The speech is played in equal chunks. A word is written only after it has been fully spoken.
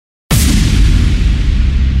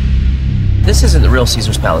This isn't the real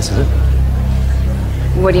Caesar's Palace, is it?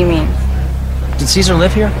 What do you mean? Did Caesar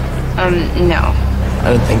live here? No.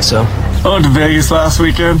 I didn't think so. I went to Vegas last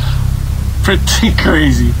weekend. Pretty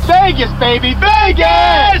crazy. Vegas, baby,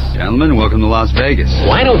 Vegas! Gentlemen, welcome to Las Vegas.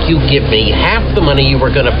 Why don't you give me half the money you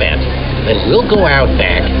were gonna bet? Then we'll go out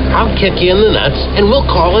back, I'll kick you in the nuts, and we'll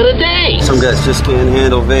call it a day. Some guys just can't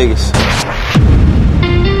handle Vegas.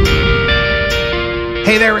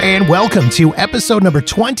 Hey there, and welcome to episode number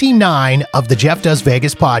 29 of the Jeff Does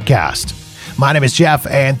Vegas podcast. My name is Jeff,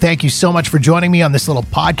 and thank you so much for joining me on this little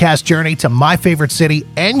podcast journey to my favorite city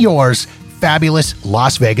and yours, fabulous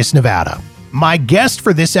Las Vegas, Nevada. My guest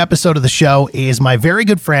for this episode of the show is my very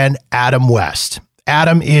good friend, Adam West.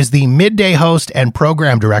 Adam is the midday host and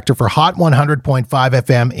program director for Hot 100.5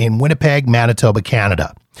 FM in Winnipeg, Manitoba,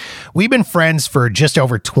 Canada. We've been friends for just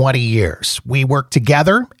over 20 years. We worked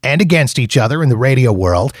together and against each other in the radio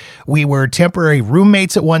world. We were temporary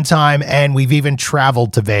roommates at one time, and we've even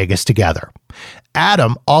traveled to Vegas together.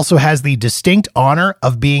 Adam also has the distinct honor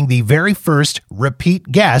of being the very first repeat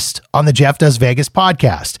guest on the Jeff Does Vegas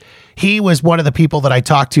podcast. He was one of the people that I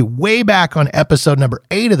talked to way back on episode number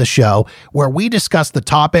 8 of the show, where we discussed the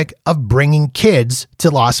topic of bringing kids to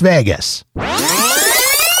Las Vegas.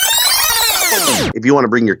 If you want to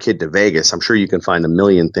bring your kid to Vegas, I'm sure you can find a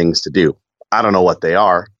million things to do. I don't know what they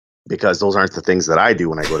are, because those aren't the things that I do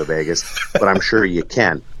when I go to Vegas, but I'm sure you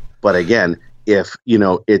can. But again, if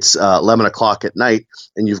it's 11 o'clock at night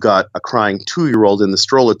and you've got a crying 2-year-old in the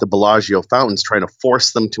stroller at the Bellagio fountains trying to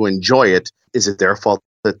force them to enjoy it, is it their fault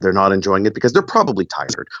that they're not enjoying it? Because they're probably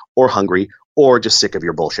tired or hungry or just sick of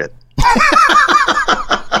your bullshit.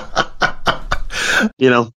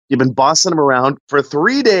 You've been bossing them around for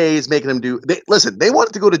 3 days, making them do. They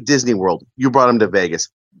wanted to go to Disney World. You brought them to Vegas.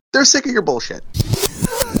 They're sick of your bullshit.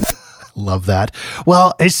 Love that.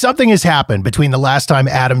 Well, something has happened between the last time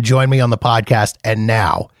Adam joined me on the podcast and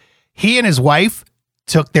now. He and his wife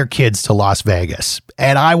took their kids to Las Vegas,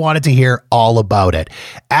 and I wanted to hear all about it.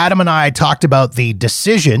 Adam and I talked about the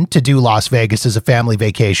decision to do Las Vegas as a family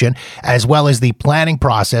vacation, as well as the planning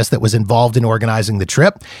process that was involved in organizing the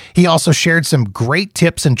trip. He also shared some great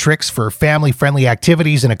tips and tricks for family-friendly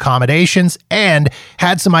activities and accommodations, and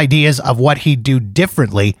had some ideas of what he'd do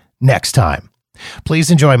differently next time. Please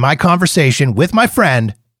enjoy my conversation with my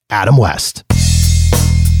friend, Adam West.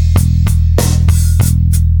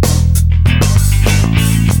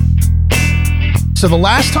 So the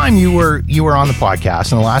last time you were on the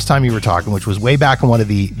podcast, and the last time you were talking, which was way back in one of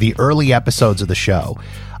the early episodes of the show,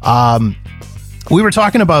 we were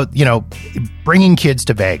talking about, bringing kids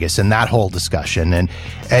to Vegas and that whole discussion. And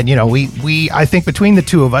we I think between the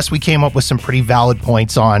two of us, we came up with some pretty valid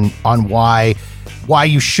points on why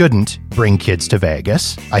you shouldn't bring kids to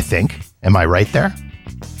Vegas, I think. Am I right there?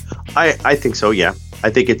 I think so, yeah.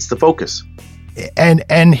 I think it's the focus.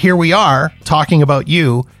 And here we are talking about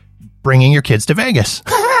you bringing your kids to Vegas.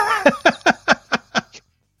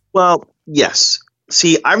 Well, yes.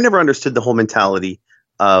 See, I've never understood the whole mentality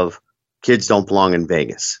of kids don't belong in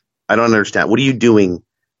Vegas. I don't understand. What are you doing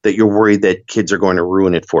that you're worried that kids are going to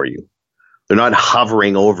ruin it for you? They're not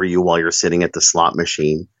hovering over you while you're sitting at the slot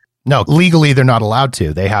machine. No, legally, they're not allowed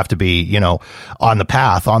to. They have to be, on the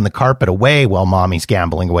path, on the carpet away while mommy's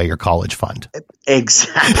gambling away your college fund.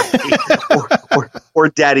 Exactly. or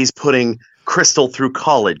daddy's putting crystal through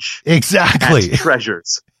college. Exactly. As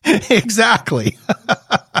treasures. Exactly.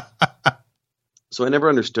 So I never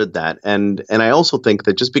understood that. And I also think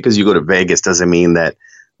that just because you go to Vegas doesn't mean that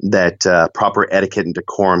proper etiquette and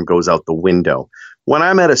decorum goes out the window. When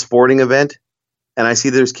I'm at a sporting event and I see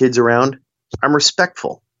there's kids around, I'm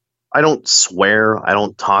respectful. I don't swear. I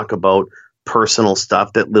don't talk about personal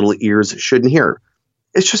stuff that little ears shouldn't hear.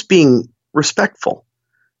 It's just being respectful.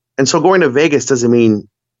 And so going to Vegas doesn't mean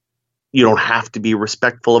you don't have to be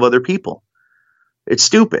respectful of other people. It's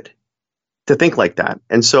stupid to think like that.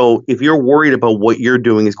 And so if you're worried about what you're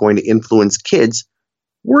doing is going to influence kids,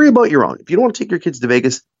 worry about your own. If you don't want to take your kids to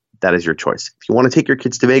Vegas, that is your choice. If you want to take your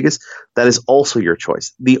kids to Vegas, that is also your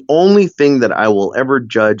choice. The only thing that I will ever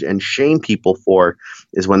judge and shame people for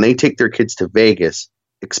is when they take their kids to Vegas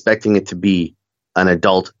expecting it to be an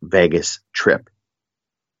adult Vegas trip.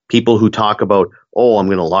 People who talk about, I'm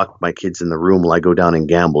going to lock my kids in the room while I go down and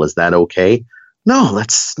gamble. Is that okay? No,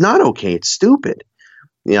 that's not okay. It's stupid.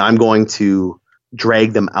 I'm going to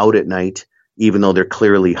drag them out at night, even though they're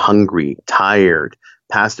clearly hungry, tired,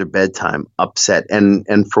 past their bedtime, upset, and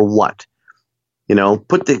for what?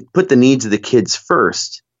 Put the needs of the kids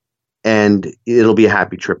first, and it'll be a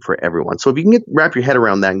happy trip for everyone. So if you can wrap your head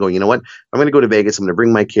around that and go, you know what? I'm going to go to Vegas. I'm going to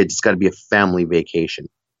bring my kids. It's got to be a family vacation.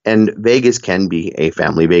 And Vegas can be a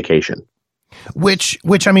family vacation. Which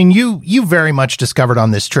I mean, you very much discovered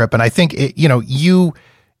on this trip, and I think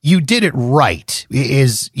you did it right.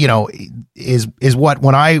 Is what,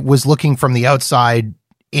 when I was looking from the outside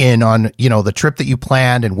in on the trip that you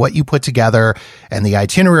planned and what you put together and the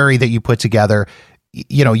itinerary that you put together,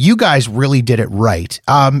 you guys really did it right.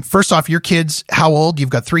 First off, your kids, how old? You've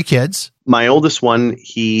got 3 kids. My oldest one,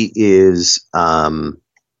 he is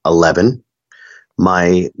 11.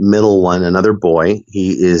 My middle one, another boy,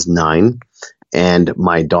 he is 9, and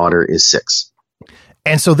my daughter is 6.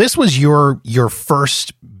 And so this was your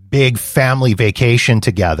first big family vacation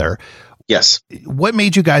together. Yes. What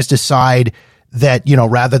made you guys decide that,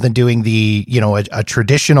 rather than doing the, a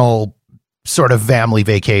traditional sort of family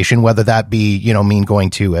vacation, whether that be, mean going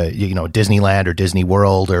to Disneyland or Disney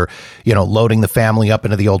World, or, loading the family up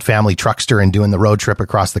into the old family truckster and doing the road trip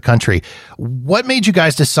across the country, what made you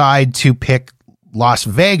guys decide to pick Las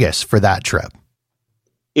Vegas for that trip?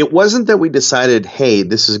 It wasn't that we decided, hey,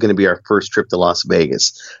 this is going to be our first trip to Las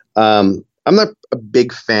Vegas. I'm not a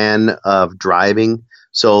big fan of driving,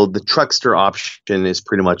 so the truckster option is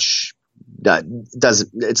pretty much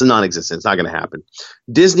it's a non-existent. It's not going to happen.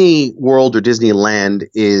 Disney World or Disneyland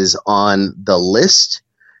is on the list,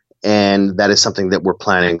 and that is something that we're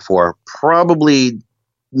planning for probably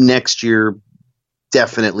next year,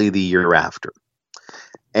 definitely the year after.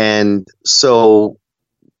 And so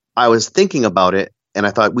I was thinking about it, and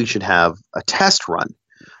I thought we should have a test run.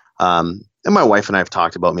 And my wife and I have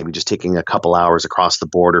talked about maybe just taking a couple hours across the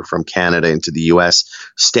border from Canada into the U.S.,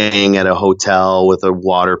 staying at a hotel with a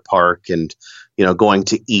water park, and, going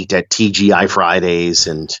to eat at TGI Fridays,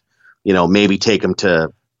 and, maybe take them to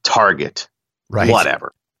Target, right?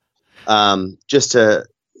 Whatever. Just to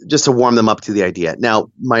warm them up to the idea. Now,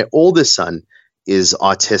 my oldest son is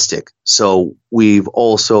autistic, so we've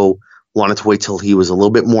also wanted to wait till he was a little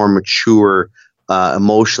bit more mature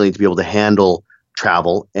emotionally to be able to handle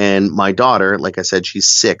travel. And my daughter, like I said, she's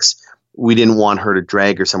 6. We didn't want her to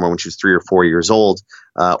drag her somewhere when she was 3 or 4 years old,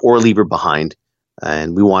 or leave her behind.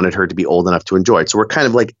 And we wanted her to be old enough to enjoy it. So we're kind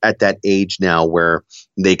of like at that age now where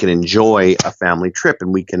they can enjoy a family trip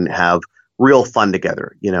and we can have real fun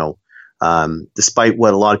together. Despite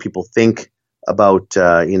what a lot of people think about,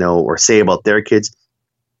 or say about their kids,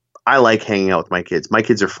 I like hanging out with my kids. My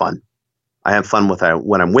kids are fun. I have fun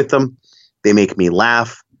when I'm with them. They make me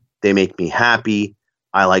laugh. They make me happy.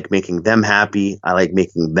 I like making them happy. I like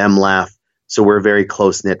making them laugh. So we're a very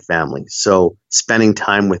close-knit family. So spending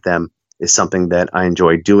time with them is something that I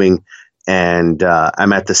enjoy doing. And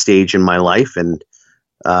I'm at the stage in my life and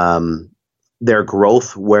their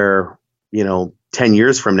growth where, 10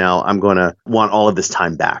 years from now, I'm going to want all of this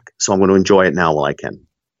time back. So I'm going to enjoy it now while I can.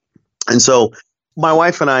 And so my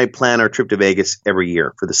wife and I plan our trip to Vegas every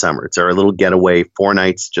year for the summer. It's our little getaway, 4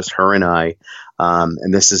 nights, just her and I.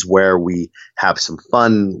 And this is where we have some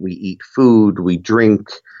fun. We eat food, we drink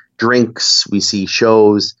drinks, we see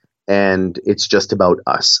shows, and it's just about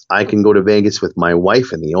us. I can go to Vegas with my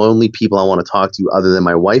wife, and the only people I want to talk to other than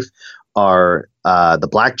my wife are the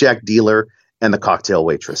blackjack dealer and the cocktail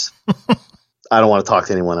waitress. I don't want to talk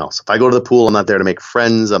to anyone else. If I go to the pool, I'm not there to make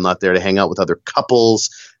friends. I'm not there to hang out with other couples.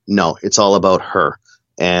 No, it's all about her.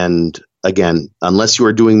 And again, unless you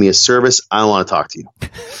are doing me a service, I don't want to talk to you.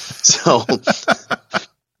 So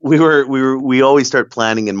we always start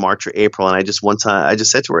planning in March or April. And I just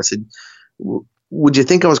said to her, I said, would you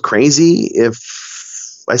think I was crazy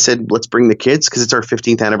if I said, let's bring the kids? Because it's our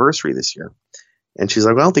 15th anniversary this year. And she's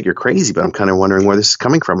like, well, I don't think you're crazy, but I'm kind of wondering where this is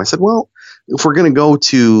coming from. I said, well, if we're going to go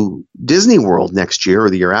to Disney World next year or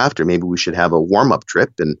the year after, maybe we should have a warm-up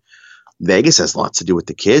trip. And Vegas has lots to do with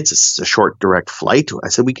the kids. It's a short, direct flight. I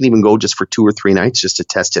said we can even go just for 2 or 3 nights just to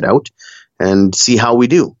test it out and see how we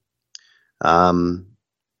do. And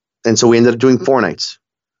so we ended up doing 4 nights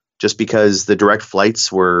just because the direct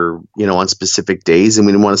flights were, on specific days, and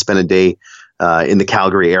we didn't want to spend a day in the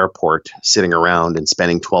Calgary airport sitting around and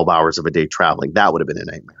spending 12 hours of a day traveling. That would have been a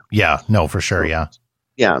nightmare. Yeah, no, for sure. Yeah.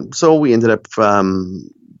 Yeah. So we ended up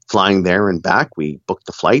flying there and back. We booked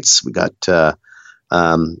the flights. We got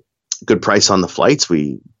good price on the flights.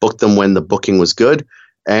 We booked them when the booking was good.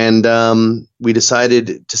 And we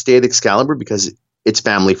decided to stay at Excalibur because it's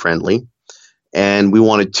family friendly. And we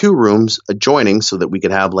wanted 2 rooms adjoining so that we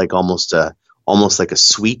could have like almost like a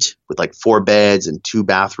suite with like 4 beds and 2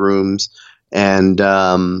 bathrooms. And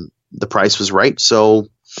the price was right. So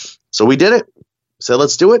we did it. So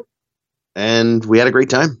let's do it. And we had a great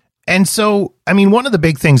time. And so, I mean, one of the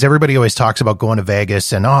big things everybody always talks about going to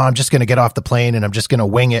Vegas and, I'm just going to get off the plane and I'm just going to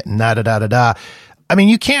wing it and da-da-da-da-da. I mean,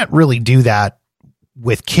 you can't really do that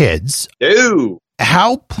with kids. Ew.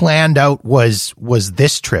 How planned out was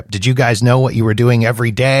this trip? Did you guys know what you were doing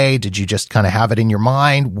every day? Did you just kind of have it in your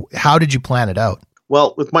mind? How did you plan it out?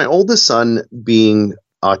 Well, with my oldest son being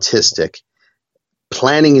autistic,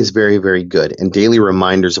 planning is very, very good, and daily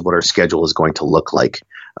reminders of what our schedule is going to look like.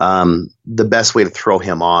 The best way to throw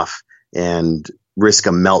him off and risk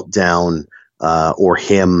a meltdown or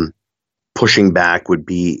him pushing back would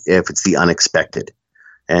be if it's the unexpected.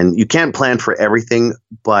 And you can't plan for everything,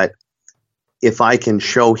 but if I can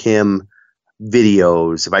show him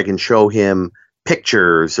videos, if I can show him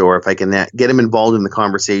pictures, or if I can get him involved in the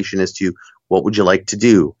conversation as to what would you like to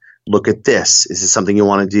do? Look at this. Is this something you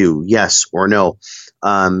want to do? Yes or no?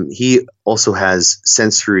 He also has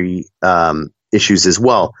sensory issues as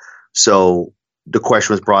well. So the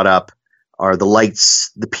question was brought up, are the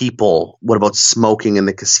lights, the people, what about smoking in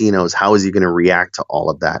the casinos? How is he going to react to all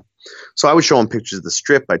of that? So I would show him pictures of the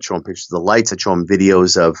strip. I'd show him pictures of the lights. I'd show him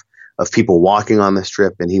videos of people walking on the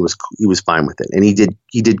strip, and he was fine with it. And he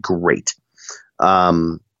did great.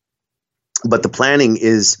 But the planning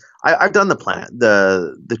is, I've done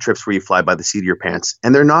the trips where you fly by the seat of your pants,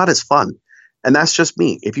 and they're not as fun. And that's just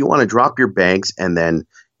me. If you want to drop your bags and then,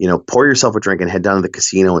 pour yourself a drink and head down to the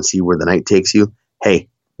casino and see where the night takes you, hey,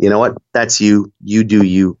 you know what? That's you. You do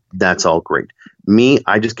you. That's all great. Me,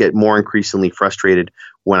 I just get more increasingly frustrated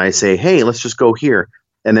when I say, hey, let's just go here.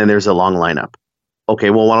 And then there's a long lineup. Okay,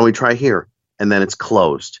 well, why don't we try here? And then it's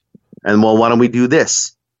closed. And well, why don't we do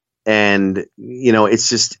this? And, it's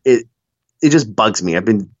just, it just bugs me. I've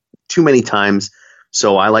been too many times.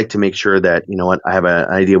 So I like to make sure that, I have an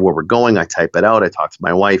idea where we're going. I type it out. I talk to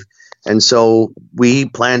my wife. And so we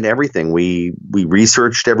planned everything. We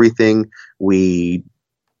researched everything. We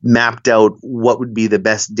mapped out what would be the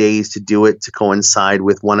best days to do it to coincide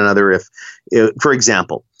with one another. If for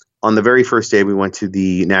example, on the very first day, we went to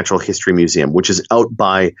the Natural History Museum, which is out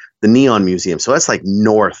by the Neon Museum. So that's like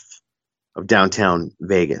north of downtown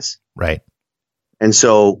Vegas. Right. And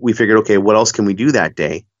so we figured, okay, what else can we do that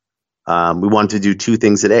day? We wanted to do two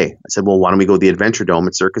things a day. I said, well, why don't we go to the Adventure Dome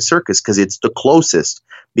at Circus Circus? Because it's the closest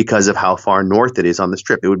because of how far north it is on the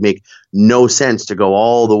strip. It would make no sense to go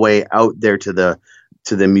all the way out there to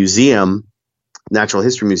the museum, Natural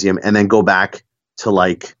History Museum, and then go back to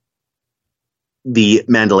like the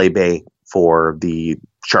Mandalay Bay for the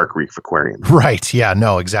Shark Reef Aquarium. Right. Yeah.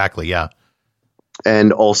 No, exactly. Yeah.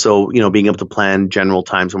 And also, being able to plan general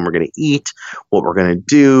times when we're going to eat, what we're going to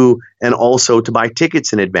do, and also to buy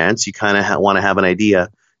tickets in advance. You kind of want to have an idea,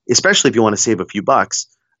 especially if you want to save a few bucks.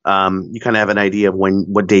 You kind of have an idea of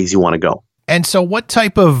what days you want to go. And so what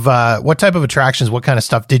type of attractions, what kind of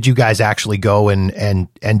stuff did you guys actually go and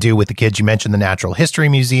do with the kids? You mentioned the Natural History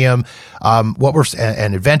Museum, what were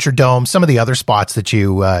an Adventure Dome, some of the other spots that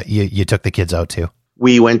you took the kids out to?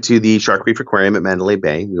 We went to the Shark Reef Aquarium at Mandalay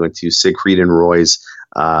Bay. We went to Siegfried and Roy's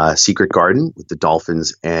Secret Garden with the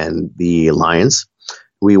dolphins and the lions.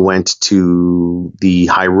 We went to the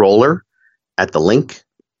High Roller at the Link.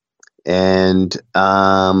 And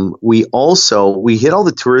we hit all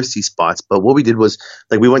the touristy spots, but what we did was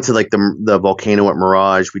we went to the volcano at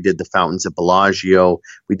Mirage. We did the fountains at Bellagio.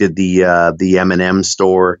 We did the M&M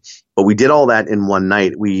store, but we did all that in one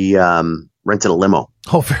night. We rented a limo.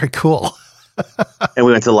 Oh, very cool. And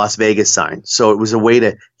we went to the Las Vegas sign. So it was a way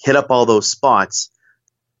to hit up all those spots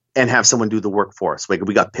and have someone do the work for us. We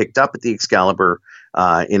got picked up at the Excalibur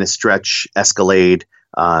in a stretch Escalade.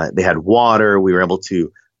 They had water. We were able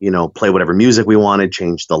to play whatever music we wanted,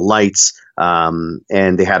 change the lights, and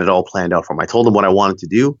they had it all planned out for them. I told them what I wanted to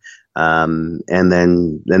do, and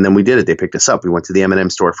then we did it. They picked us up. We went to the M&M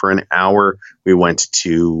store for an hour. We went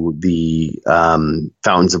to the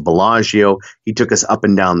fountains of Bellagio. He took us up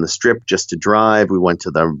and down the strip just to drive. We went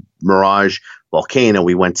to the Mirage volcano.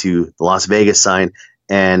 We went to the Las Vegas sign,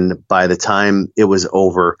 and by the time it was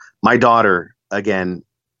over, my daughter, again,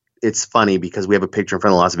 it's funny because we have a picture in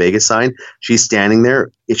front of the Las Vegas sign. She's standing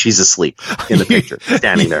there. She's asleep in the picture,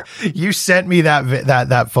 standing there. You sent me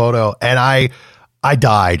that photo, and I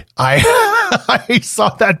died. I saw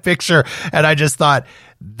that picture, and I just thought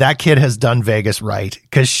that kid has done Vegas right,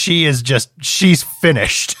 because she's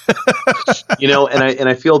finished. And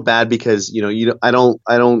I feel bad because I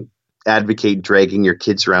don't advocate dragging your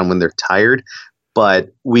kids around when they're tired. But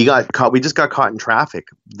we just got caught in traffic.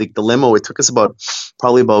 The limo, it took us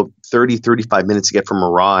probably about 30, 35 minutes to get from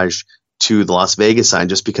Mirage to the Las Vegas sign,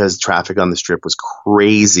 just because traffic on the strip was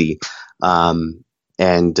crazy. And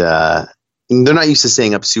they're not used to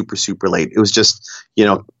staying up super, super late. It was just,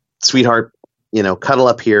 sweetheart, cuddle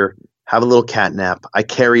up here, have a little cat nap. I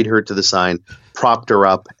carried her to the sign, propped her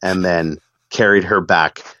up, and then carried her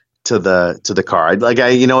back to the car.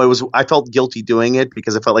 I felt guilty doing it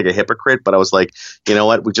because I felt like a hypocrite, but I was like, you know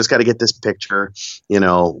what? We just got to get this picture.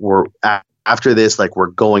 We're after this, like, we're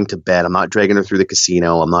going to bed. I'm not dragging her through the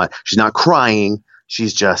casino. She's not crying.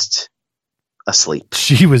 She's just asleep.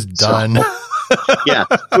 She was done. Yeah.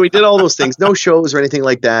 So we did all those things. No shows or anything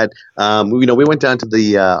like that. We went down to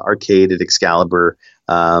the arcade at Excalibur,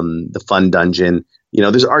 the Fun Dungeon.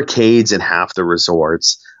 There's arcades in half the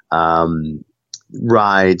resorts,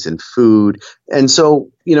 rides and food. And so,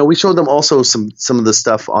 we showed them also some of the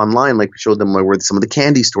stuff online. Like, we showed them where some of the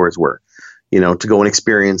candy stores were, to go and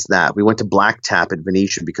experience that. We went to Black Tap at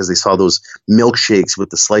Venetian because they saw those milkshakes with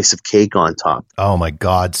the slice of cake on top. Oh my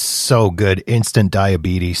God. So good. Instant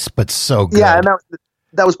diabetes, but so good. Yeah. And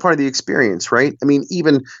that was part of the experience, right? I mean,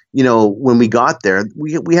 even, when we got there,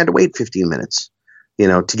 we had to wait 15 minutes,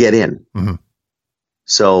 to get in. Mm-hmm.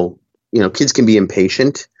 So, kids can be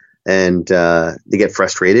impatient and they get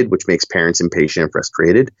frustrated, which makes parents impatient and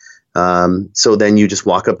frustrated. So then you just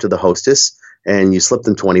walk up to the hostess and you slip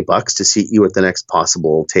them $20 to seat you at the next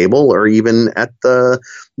possible table or even at the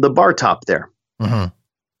bar top there. Mm-hmm.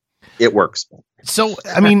 It works. So,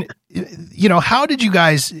 I mean, how did you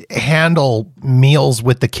guys handle meals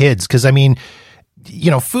with the kids? Because, I mean,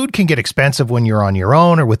 food can get expensive when you're on your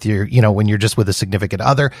own or with your, when you're just with a significant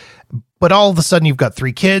other. But all of a sudden you've got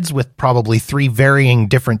 3 kids with probably 3 varying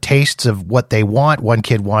different tastes of what they want. One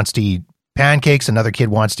kid wants to eat pancakes, another kid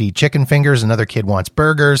wants to eat chicken fingers, another kid wants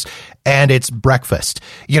burgers, and it's breakfast.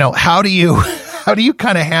 How do you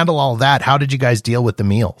kind of handle all that? How did you guys deal with the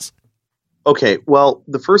meals? Okay. Well,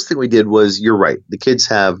 the first thing we did was, you're right. The kids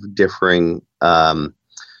have differing,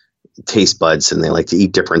 taste buds and they like to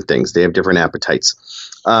eat different things. They have different appetites.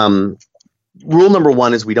 Rule number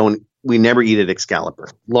 1 is we never eat at Excalibur.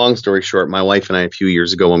 Long story short, my wife and I, a few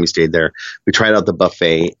years ago when we stayed there, we tried out the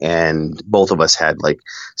buffet and both of us had like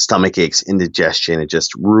stomach aches, indigestion. It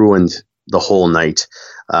just ruined the whole night.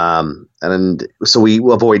 And so we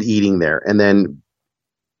avoid eating there. And then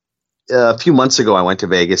a few months ago, I went to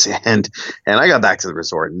Vegas and I got back to the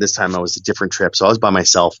resort, and this time I was a different trip. So I was by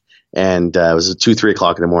myself, and it was 2-3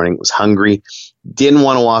 o'clock in the morning. Was hungry, didn't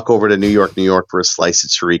want to walk over to New York for a slice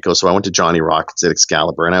at Chirico. So I went to Johnny Rockets at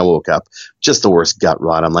Excalibur, and I woke up just the worst gut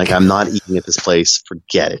rot. I'm like, I'm not eating at this place.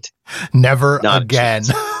 Forget it. Never again.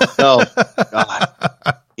 No,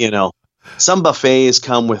 God. Some buffets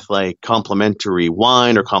come with like complimentary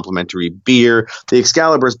wine or complimentary beer. The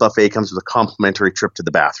Excalibur's buffet comes with a complimentary trip to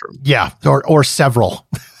the bathroom. Yeah, or several.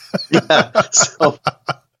 Yeah. So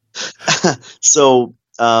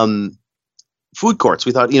food courts.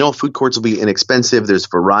 We thought, food courts will be inexpensive. There's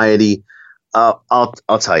variety. I'll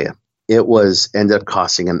tell you, it ended up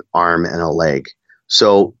costing an arm and a leg.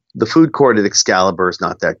 So the food court at Excalibur is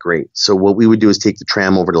not that great. So what we would do is take the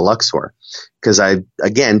tram over to Luxor, because I,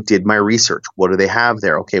 again, did my research. What do they have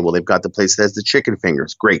there? Okay, well, they've got the place that has the chicken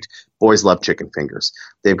fingers. Great. Boys love chicken fingers.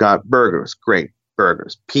 They've got burgers. Great.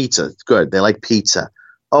 Burgers. Pizza. It's good. They like pizza.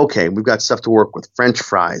 Okay, we've got stuff to work with. French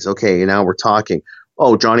fries. Okay, now we're talking.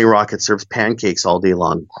 Oh, Johnny Rocket serves pancakes all day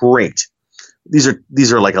long. Great. These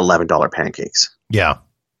are like $11 pancakes. Yeah.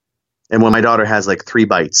 And when my daughter has like 3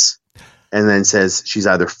 bites and then says she's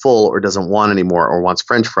either full or doesn't want any more or wants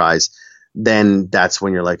French fries, then that's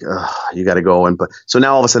when you're like, you got to go. So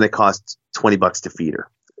now all of a sudden it costs $20 to feed her.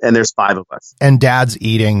 And there's 5 of us. And dad's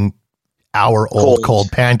eating hour-old cold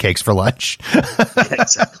pancakes for lunch.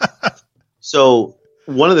 Exactly. So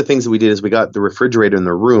one of the things that we did is we got the refrigerator in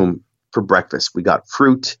the room for breakfast. We got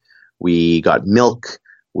fruit, we got milk,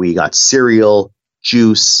 we got cereal,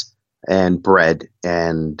 juice, and bread,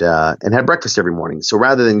 and had breakfast every morning. So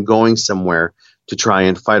rather than going somewhere to try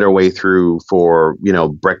and fight our way through for,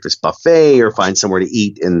 breakfast buffet or find somewhere to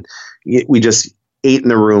eat, and we just ate in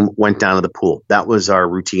the room, went down to the pool. That was our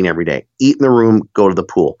routine every day. Eat in the room, go to the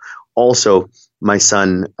pool. Also, my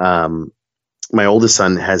son, my oldest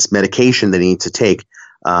son, has medication that he needs to take,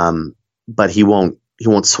 but he won't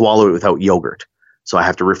swallow it without yogurt. So I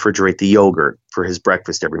have to refrigerate the yogurt for his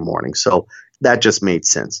breakfast every morning. So that just made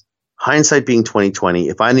sense. Hindsight being 2020,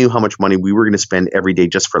 if I knew how much money we were going to spend every day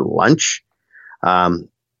just for lunch, and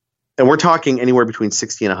we're talking anywhere between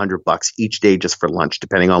 $60 and $100 each day just for lunch,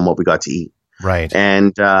 depending on what we got to eat. Right.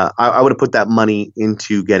 And I would have put that money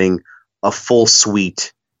into getting a full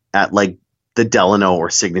suite at like the Delano or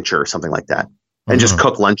Signature or something like that, and just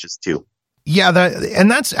cook lunches too. Yeah,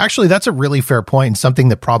 that's a really fair point, and something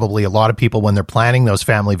that probably a lot of people, when they're planning those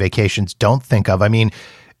family vacations, don't think of. I mean,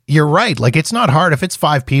 you're right. Like, it's not hard. If it's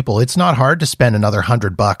 5 people, it's not hard to spend another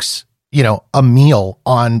 $100, a meal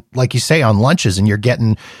on, like you say, on lunches, and you're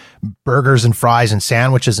getting burgers and fries and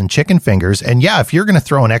sandwiches and chicken fingers. And yeah, if you're going to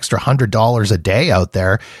throw an extra $100 a day out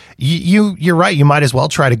there, you're right. You might as well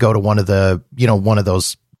try to go to one of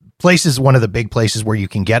those places, one of the big places where you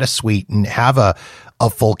can get a suite and have a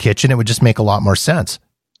full kitchen. It would just make a lot more sense.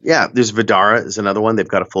 Yeah, there's Vidara is another one. They've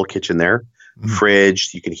got a full kitchen there,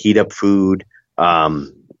 fridge. You can heat up food.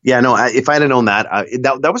 If I'd have known that,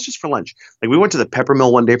 that was just for lunch. Like we went to the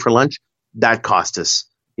Peppermill one day for lunch. That cost us,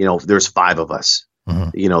 there's 5 of us.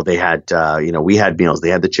 They had, we had meals. They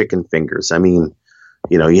had the chicken fingers. I mean,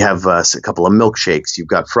 you have a couple of milkshakes. You've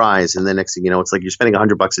got fries, and the next thing you know, it's like you're spending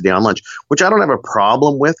 $100 a day on lunch, which I don't have a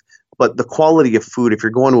problem with. But the quality of food, if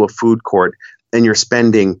you're going to a food court and you're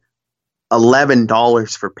spending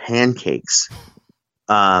 $11 for pancakes,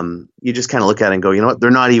 you just kind of look at it and go, you know what? They're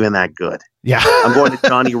not even that good. Yeah. I'm going to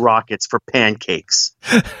Johnny Rockets for pancakes.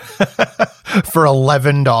 For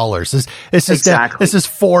 $11. This is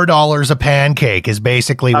 $4 a pancake is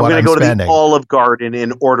basically what I'm spending. I'm going to go to the Olive Garden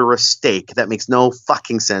and order a steak. That makes no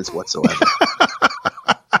fucking sense whatsoever.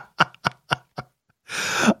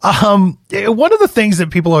 One of the things that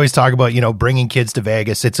people always talk about, bringing kids to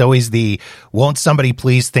Vegas, it's always the won't somebody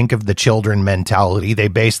please think of the children mentality. They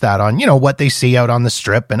base that on, what they see out on the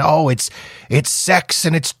strip, and it's sex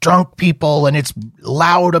and it's drunk people and it's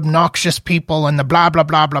loud, obnoxious people and the blah, blah,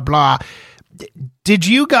 blah, blah, blah. Did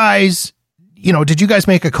you guys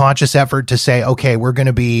make a conscious effort to say, okay, we're going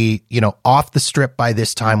to be, off the strip by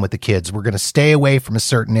this time with the kids. We're going to stay away from a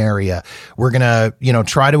certain area. We're going to,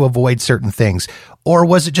 try to avoid certain things. Or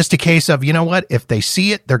was it just a case of, if they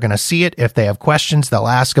see it, they're going to see it. If they have questions, they'll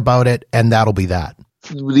ask about it, and that'll be that.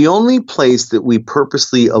 The only place that we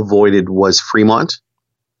purposely avoided was Fremont.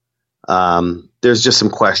 There's just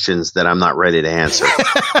some questions that I'm not ready to answer.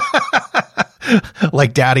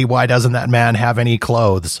 Like, Daddy, why doesn't that man have any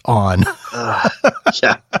clothes on?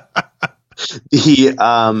 Yeah.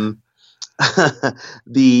 Because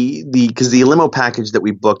the limo package that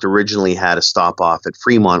we booked originally had a stop off at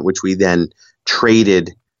Fremont, which we then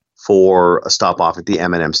traded for a stop off at the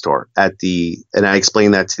M&M store and I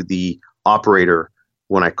explained that to the operator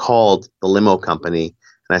when I called the limo company,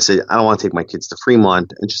 and I said, I don't want to take my kids to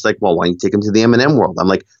Fremont. And she's like, well, why don't you take them to the M&M World? I'm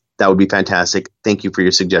like, that would be fantastic. Thank you for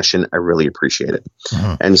your suggestion. I really appreciate it.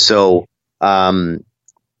 Mm-hmm. And so,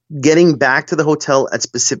 getting back to the hotel at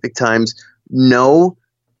specific times, no,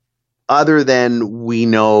 other than we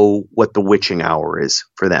know what the witching hour is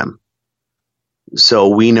for them. So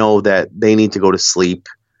we know that they need to go to sleep.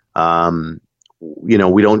 We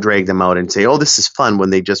don't drag them out and say, oh, this is fun when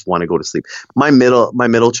they just want to go to sleep. My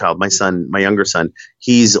middle child, my younger son,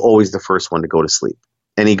 he's always the first one to go to sleep.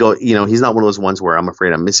 And he's not one of those ones where I'm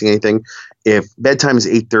afraid I'm missing anything. If bedtime is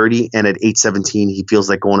 8:30 and at 8:17 he feels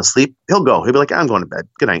like going to sleep, he'll go. He'll be like, I'm going to bed.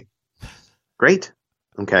 Good night. Great.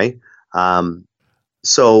 Okay.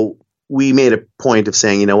 So we made a point of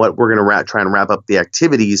saying, you know what, we're going to try and wrap up the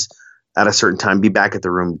activities at a certain time, be back at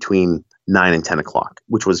the room between 9 and 10 o'clock,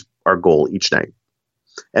 which was our goal each night.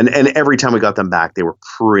 And every time we got them back, they were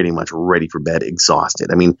pretty much ready for bed, exhausted.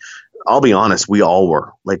 I mean, I'll be honest, we all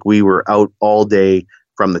were. Like, we were out all day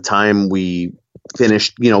from the time we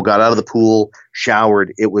finished, got out of the pool,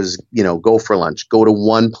 showered. It was, go for lunch, go to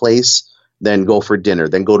one place, then go for dinner,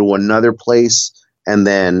 then go to another place, and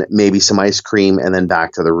then maybe some ice cream, and then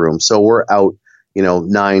back to the room. So we're out,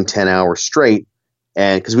 9-10 hours straight.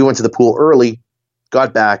 And because we went to the pool early,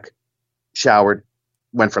 got back, showered,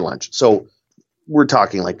 went for lunch. So we're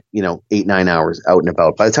talking 8-9 hours out and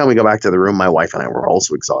about. By the time we go back to the room, my wife and I were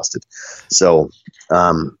also exhausted. So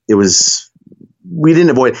we didn't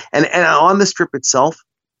avoid. And on the strip itself,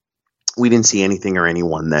 we didn't see anything or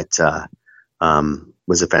anyone that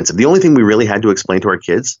was offensive. The only thing we really had to explain to our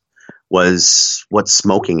kids was what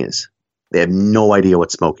smoking is. They had no idea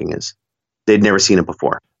what smoking is. They'd never seen it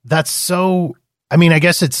before. That's so... I mean, I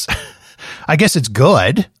guess it's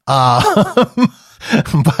good. But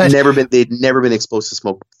they'd never been exposed to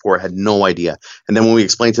smoke before, had no idea. And then when we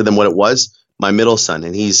explained to them what it was, my middle son,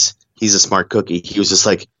 and he's a smart cookie. He was just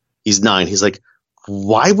like, he's 9. He's like,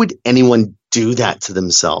 why would anyone do that to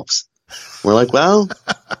themselves? We're like, well,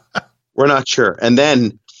 we're not sure. And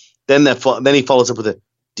then he follows up with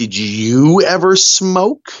did you ever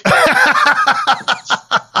smoke?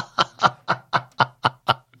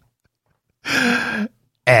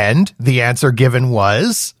 And the answer given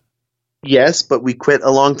was, yes, but we quit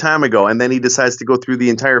a long time ago. And then he decides to go through the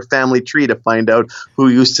entire family tree to find out who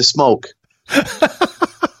used to smoke.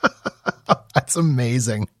 That's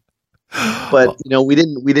amazing. But, we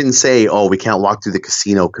didn't say, oh, we can't walk through the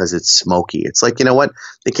casino because it's smoky. It's like, you know what?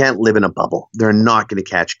 They can't live in a bubble. They're not going to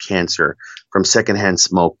catch cancer from secondhand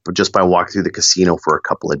smoke just by walking through the casino for a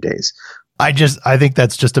couple of days. I think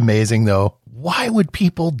that's just amazing, though. Why would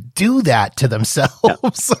people do that to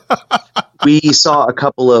themselves? Yeah. We saw a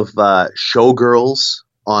couple of showgirls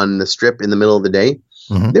on the strip in the middle of the day.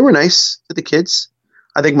 Mm-hmm. They were nice to the kids.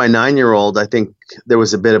 I think my 9-year-old, I think there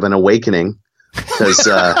was a bit of an awakening because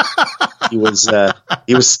he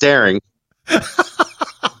was staring.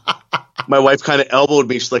 My wife kind of elbowed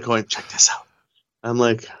me. She's like, going, check this out. I'm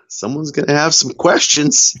like, someone's going to have some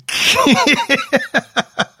questions.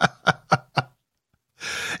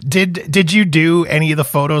 Did you do any of the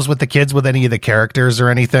photos with the kids with any of the characters or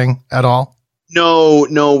anything at all?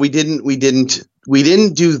 No, we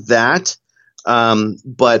didn't do that.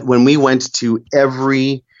 But when we went to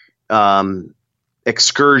every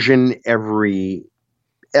excursion,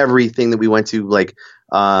 everything that we went to, like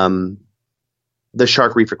the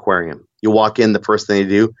Shark Reef Aquarium, you walk in, the first thing they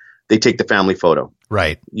do, they take the family photo.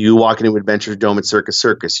 Right. You walk into Adventure Dome at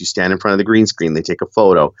Circus, you stand in front of the green screen, they take a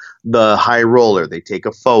photo. The High Roller, they take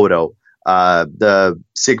a photo. The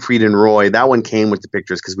Siegfried and Roy, that one came with the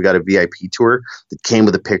pictures because we got a VIP tour that came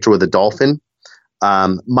with a picture with a dolphin.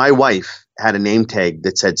 My wife had a name tag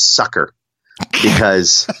that said Sucker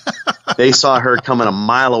because they saw her coming a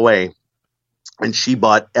mile away and she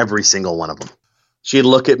bought every single one of them. She'd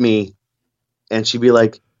look at me and she'd be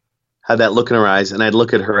like, had that look in her eyes, and I'd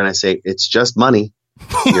look at her and I say, it's just money.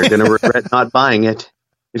 You're going to regret not buying it.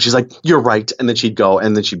 And she's like, you're right. And then she'd go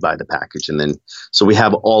and then she'd buy the package. And then, so we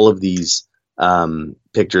have all of these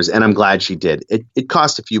pictures, and I'm glad she did. It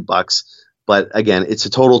cost a few bucks, but again, it's a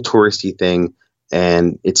total touristy thing,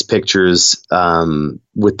 and it's pictures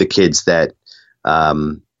with the kids that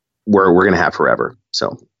we're going to have forever.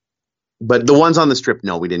 So, but the ones on the strip,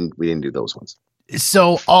 no, we didn't do those ones.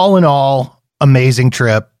 So all in all, amazing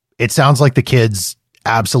trip. It sounds like the kids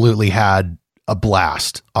absolutely had a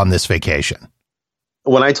blast on this vacation.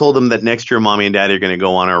 When I told them that next year mommy and daddy are going to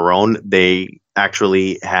go on our own, they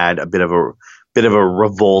actually had a bit of a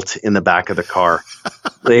revolt in the back of the car.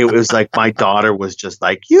 It was like my daughter was just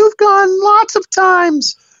like, you've gone lots of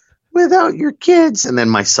times without your kids. And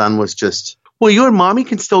then my son was just, well, you and mommy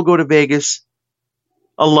can still go to Vegas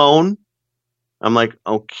alone. I'm like,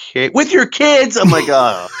 okay. With your kids? I'm like,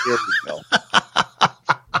 oh, here we go.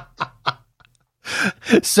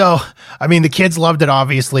 So, I mean, the kids loved it,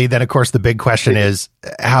 obviously. Then, of course, the big question is,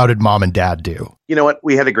 how did mom and dad do? You know what?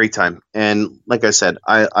 We had a great time. And like I said,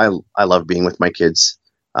 I love being with my kids.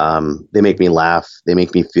 They make me laugh. They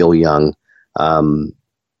make me feel young.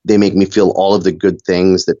 They make me feel all of the good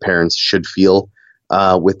things that parents should feel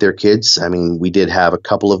with their kids. I mean, we did have a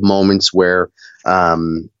couple of moments where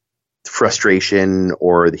frustration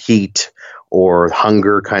or the heat or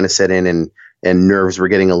hunger kind of set in and nerves were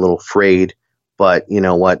getting a little frayed. But you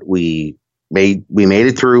know what? We made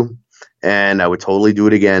it through, and I would totally do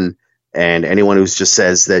it again. And anyone who just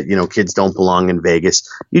says that, you know, kids don't belong in Vegas,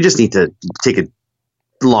 you just need to take a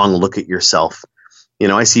long look at yourself. You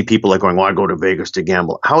know, I see people like going, well, I go to Vegas to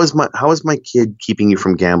gamble. How is my kid keeping you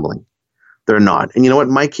from gambling? They're not. And you know what?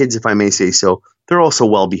 My kids, if I may say so, they're also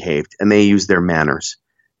well behaved and they use their manners.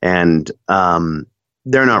 And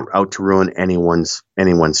they're not out to ruin anyone's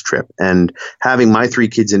trip. And having my 3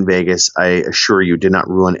 kids in Vegas, I assure you, did not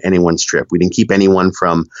ruin anyone's trip. We didn't keep anyone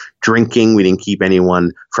from drinking. We didn't keep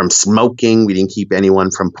anyone from smoking. We didn't keep anyone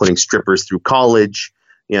from putting strippers through college.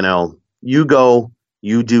 You know, you go,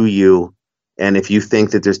 you do you. And if you think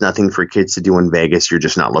that there's nothing for kids to do in Vegas, you're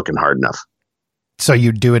just not looking hard enough. So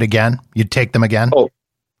you'd do it again? You'd take them again? Oh,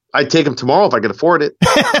 I'd take them tomorrow if I could afford it.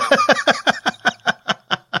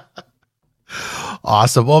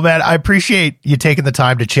 Awesome. Well, man, I appreciate you taking the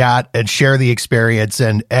time to chat and share the experience.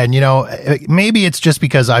 And, you know, maybe it's just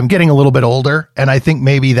because I'm getting a little bit older. And I think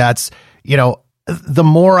maybe that's, you know, the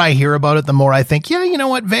more I hear about it, the more I think, yeah, you know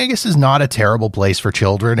what? Vegas is not a terrible place for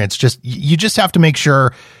children. It's just, you just have to make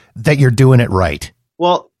sure that you're doing it right.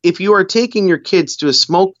 Well, if you are taking your kids to a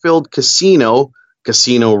smoke-filled Casino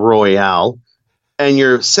Royale, and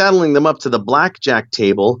you're saddling them up to the blackjack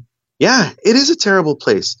table, yeah, it is a terrible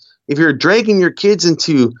place. If you're dragging your kids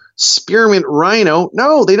into Spearmint Rhino,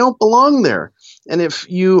 no, they don't belong there. And if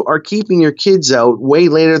you are keeping your kids out way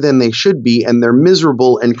later than they should be and they're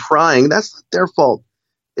miserable and crying, that's not their fault.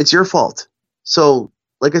 It's your fault. So,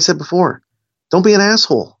 like I said before, don't be an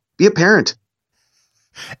asshole. Be a parent.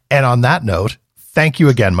 And on that note, thank you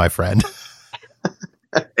again, my friend.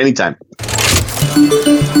 Anytime.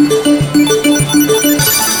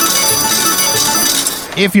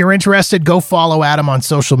 If you're interested, go follow Adam on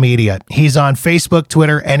social media. He's on Facebook,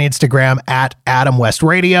 Twitter, and Instagram at Adam West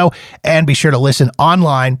Radio. And be sure to listen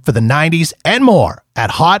online for the 90s and more at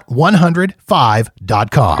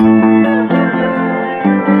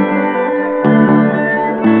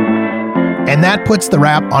hot105.com. And that puts the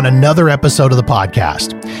wrap on another episode of the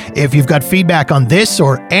podcast. If you've got feedback on this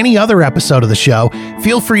or any other episode of the show,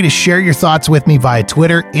 feel free to share your thoughts with me via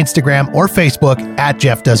Twitter, Instagram, or Facebook at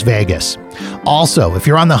Jeff Does Vegas. Also, if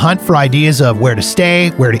you're on the hunt for ideas of where to stay,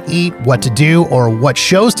 where to eat, what to do, or what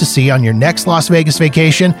shows to see on your next Las Vegas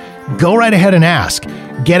vacation, go right ahead and ask.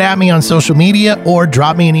 Get at me on social media or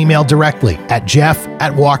drop me an email directly at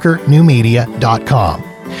jeff@walkernewmedia.com.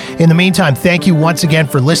 In the meantime, thank you once again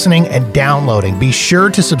for listening and downloading. Be sure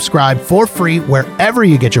to subscribe for free wherever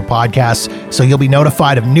you get your podcasts so you'll be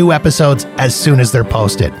notified of new episodes as soon as they're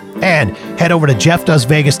posted. And head over to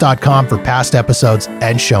jeffdoesvegas.com for past episodes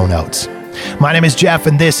and show notes. My name is Jeff,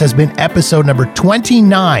 and this has been episode number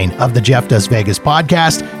 29 of the Jeff Does Vegas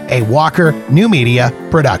podcast, a Walker New Media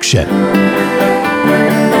production.